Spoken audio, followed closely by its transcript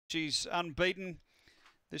She's unbeaten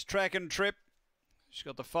this track and trip. She's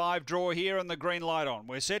got the 5 draw here and the green light on.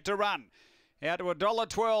 We're set to run. Out to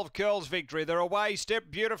 $1.12, Curls Victory. They're away,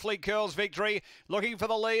 step beautifully, Curls Victory. Looking for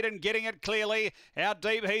the lead and getting it clearly. Out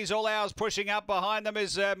deep, He's All Ours pushing up. Behind them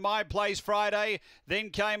is My Place Friday.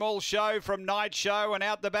 Then came All Show from Night Show, and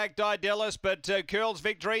out the back, Didellis. But Curls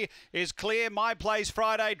Victory is clear. My Place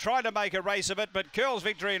Friday trying to make a race of it, but Curls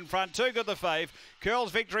Victory in front. Too good the fave.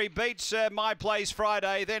 Curls Victory beats My Place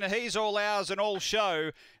Friday. Then He's All Ours and All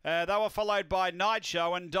Show. They were followed by Night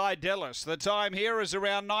Show and Didellis. The time here is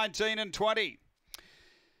around 19 and 20.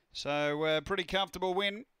 So pretty comfortable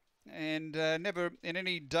win, and never in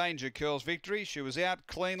any danger, Curls Victory. She was out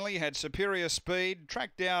cleanly, had superior speed,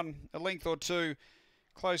 tracked down a length or two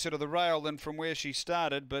closer to the rail than from where she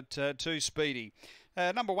started, but too speedy.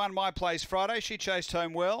 Number 1, My Place Friday, she chased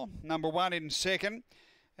home well. Number 1 in second,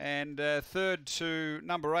 and third to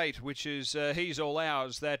number 8, which is He's All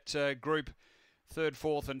Ours. That group, 3rd,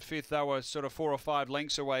 4th and 5th, they were sort of 4 or 5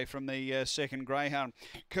 lengths away from the second greyhound.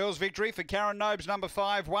 Curls Victory for Karen Nobes, number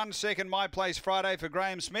 5. 1 second, My Place Friday for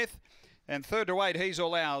Graham Smith. And 3rd to 8, He's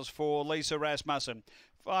All Ours for Lisa Rasmussen.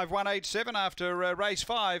 5-1-8-7 after race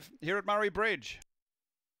 5 here at Murray-Bridge.